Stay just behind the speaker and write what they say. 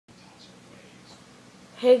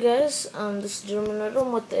Hey guys, this is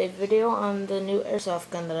German with a video on the new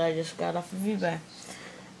Airsoft gun that I just got off of eBay.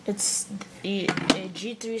 It's a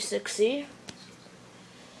g36c.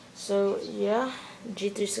 So yeah,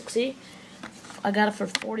 g36c. I got it for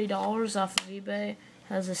 $40 off of eBay.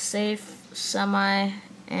 Has a safe, semi,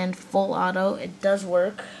 and full auto. It does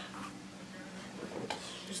work.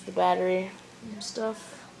 Just the battery and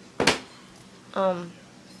stuff.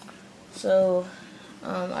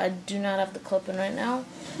 I do not have the clip in right now.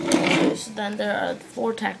 So then there are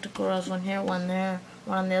 4 tactical rails, one here, one there,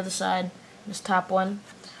 one on the other side, this top one.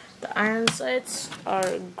 The iron sights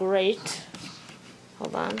are great.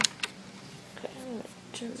 Hold on. Okay, I'm gonna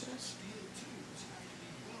turn this.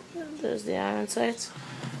 There's the iron sights.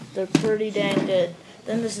 They're pretty dang good.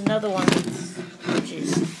 Then there's another one. Oh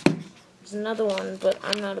jeez. There's another one, but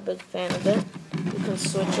I'm not a big fan of it. You can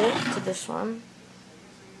switch it to this one.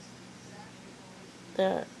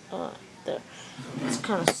 There. This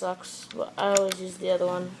kind of sucks, but I always use the other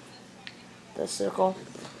one, the circle.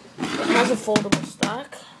 It has a foldable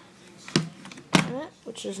stock in it,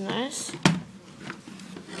 which is nice.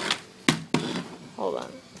 Hold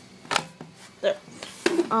on. There.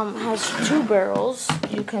 Has 2 barrels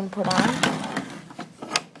you can put on.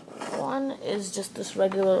 One is just this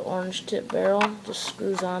regular orange tip barrel, just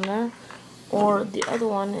screws on there. Or the other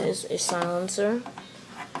one is a silencer.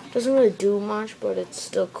 Doesn't really do much, but it's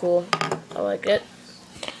still cool. I like it.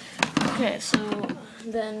 Okay, so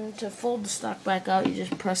then to fold the stock back out, you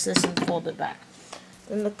just press this and fold it back.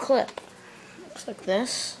 Then the clip looks like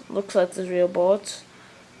this. Looks like the real bullets.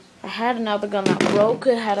 I had another gun that broke.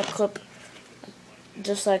 It had a clip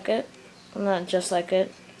just like it. Well, not just like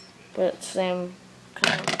it, but same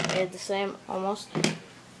kind of made the same almost.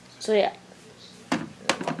 So yeah.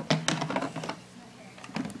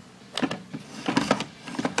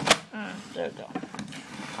 There we go.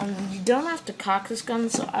 You don't have to cock this gun,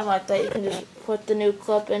 so I like that. You can just put the new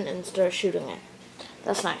clip in and start shooting it.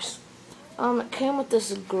 That's nice. It came with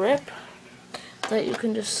this grip that you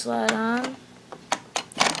can just slide on.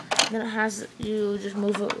 Then it has, you just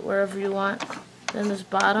move it wherever you want. Then this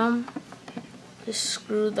bottom, just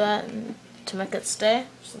screw that to make it stay.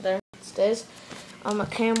 So there it stays.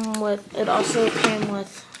 It also came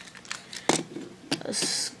with.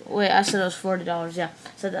 Wait, I said it was $40. Yeah,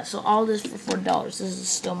 I said that. So all this for $40. This is a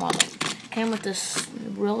still model. Came with this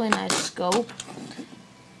really nice scope.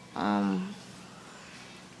 So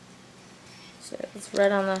it's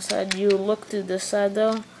right on that side. You look through this side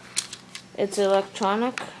though. It's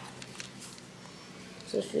electronic.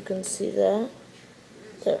 So if you can see that,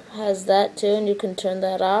 it has that too, and you can turn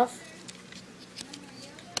that off.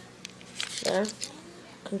 There, you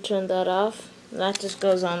can turn that off. And that just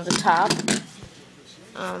goes on the top.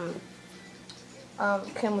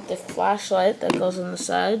 Came with a flashlight that goes on the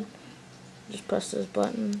side. Just press this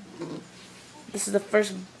button. This is the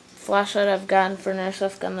first flashlight I've gotten for an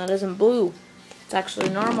airsoft gun that isn't blue. It's actually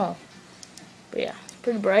normal. But yeah, it's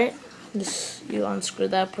pretty bright. Just you unscrew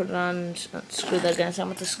that, put it on, unscrew that again. Same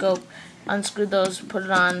with the scope. Unscrew those, put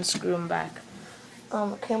it on, screw them back.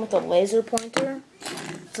 It came with a laser pointer.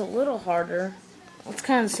 It's a little harder. It's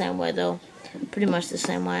kind of the same way though. Pretty much the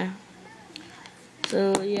same way.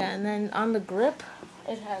 So yeah, and then on the grip,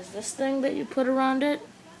 it has this thing that you put around it.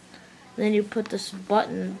 Then you put this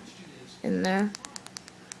button in there.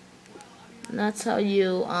 And that's how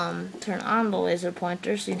you turn on the laser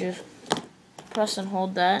pointer. So you just press and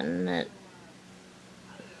hold that, and it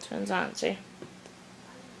turns on. See?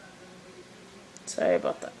 Sorry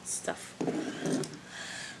about that stuff.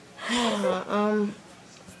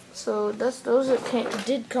 So those that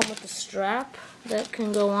did come with a strap that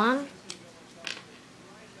can go on.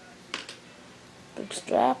 Big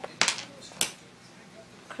strap.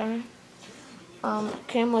 Okay.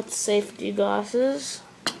 Came with safety glasses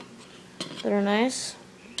that are nice.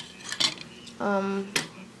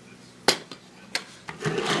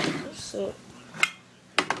 So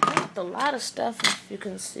a lot of stuff, if you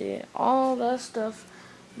can see all that stuff.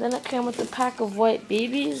 Then it came with a pack of white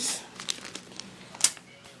BBs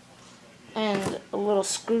and a little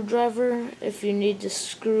screwdriver if you need to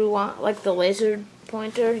screw on, like the laser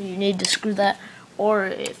pointer, you need to screw that, or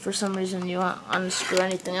if for some reason you want to unscrew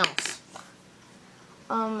anything else.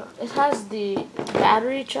 It has the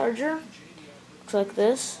battery charger. Looks like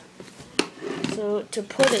this. So to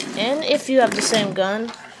put it in, if you have the same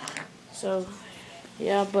gun, so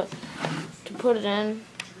yeah, but to put it in,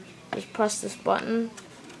 just press this button,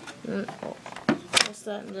 and press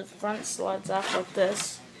that, and the front slides off like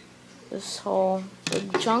this. This whole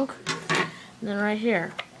big chunk. And then right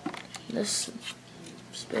here, this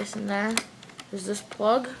space in there, there's this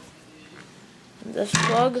plug. And this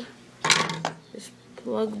plug, just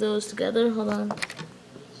plug those together. Hold on.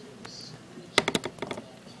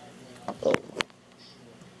 Oh,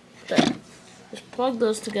 there. Just plug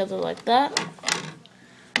those together like that.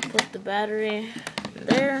 Put the battery in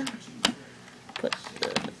there. Put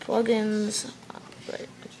the plug-ins right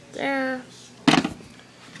there.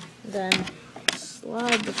 Then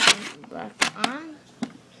slide the thing back on.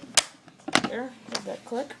 There, let that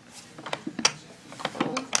click.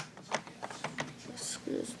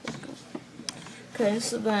 Screw this back up. Okay,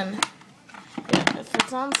 so then, yeah, if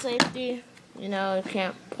it's on safety, you know, you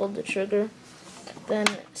can't pull the trigger. Then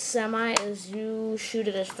semi is you shoot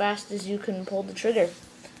it as fast as you can pull the trigger.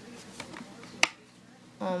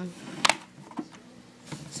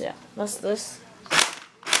 So yeah, that's this.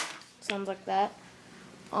 Sounds like that.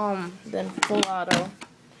 Then full auto.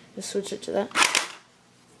 Just switch it to that.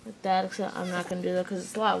 Like that, except I'm not gonna do that because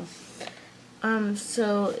it's loud.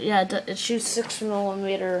 So yeah, it shoots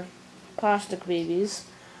 6mm plastic BBs.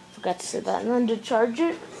 Forgot to say that. And then to charge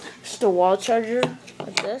it, just a wall charger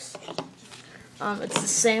like this. It's the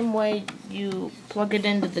same way you plug it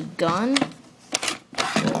into the gun.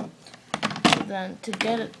 So then to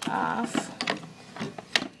get it off,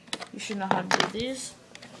 you should know how to do these.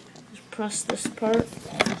 Just press this part.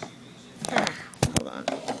 Hold on.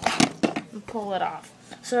 And pull it off.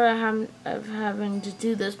 Sorry I'm having to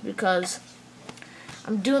do this because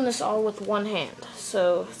I'm doing this all with one hand,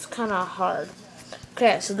 so it's kind of hard.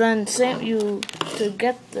 Okay, so then to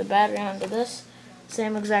get the battery onto this,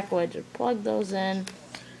 same exact way. Just plug those in.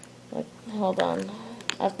 Like, hold on,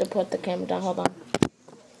 I have to put the camera down. Hold on.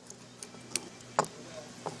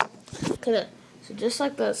 Okay, so just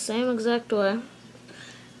like that, same exact way,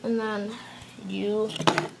 and then you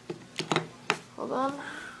hold on.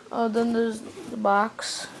 Oh, then there's the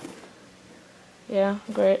box. Yeah,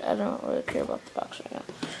 great. I don't really care about the box right now.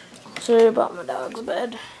 Sorry about my dog's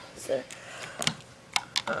bed. So,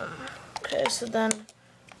 okay, so then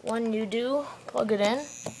when you do plug it in,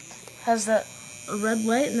 has that red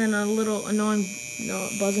light and then a little annoying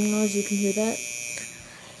buzzing noise. You can hear that.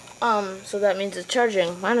 So that means it's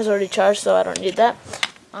charging. Mine is already charged, so I don't need that.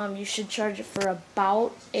 You should charge it for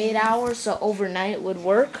about 8 hours, so overnight would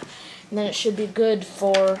work. And then it should be good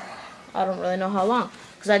for, I don't really know how long,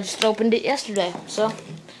 because I just opened it yesterday. So,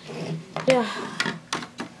 yeah.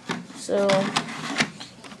 So,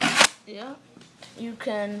 yeah. You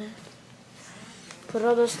can put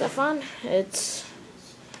all this stuff on. It's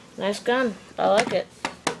a nice gun. I like it.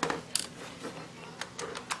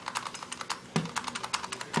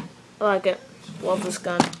 I like it. Love this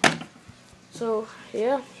gun. So,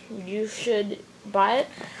 yeah. You should buy it.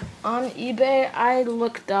 On eBay, I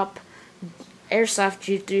looked up Airsoft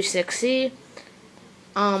g36c,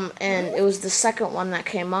 and it was the second one that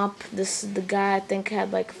came up. The guy I think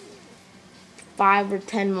had like 5 or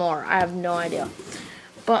 10 more. I have no idea.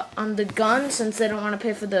 But on the gun, since they don't want to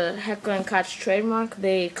pay for the Heckler & Koch trademark,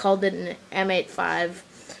 they called it an M85.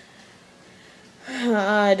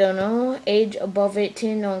 I don't know. Age above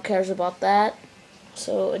 18, no one cares about that.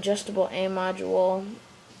 So adjustable aim module.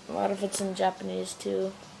 A lot of it's in Japanese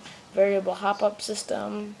too. Variable hop-up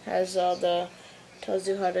system, has all the, tells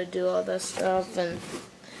you how to do all that stuff, and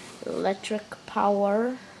electric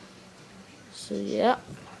power. So yeah,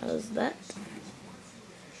 has that.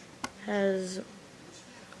 Has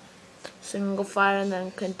single fire and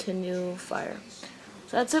then continue fire.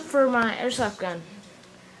 So that's it for my airsoft gun.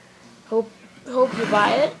 Hope you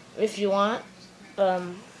buy it if you want.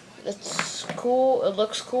 It's cool, it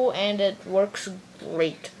looks cool, and it works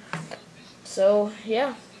great. So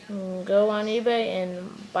yeah. Go on eBay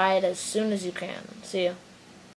and buy it as soon as you can. See ya.